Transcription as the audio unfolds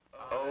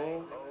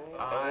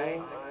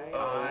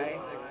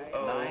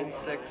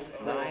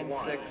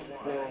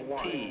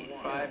T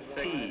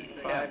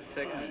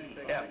 56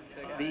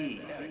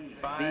 B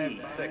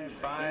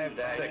 565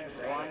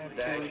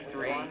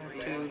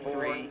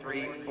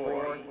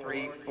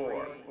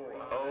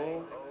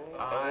 O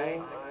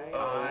I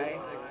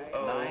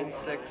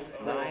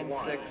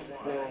 9696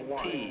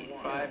 T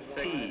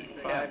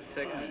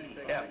 56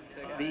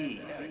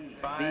 B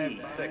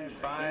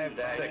 565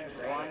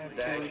 1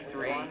 2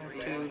 3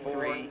 2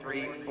 4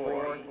 3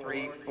 4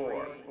 3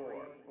 4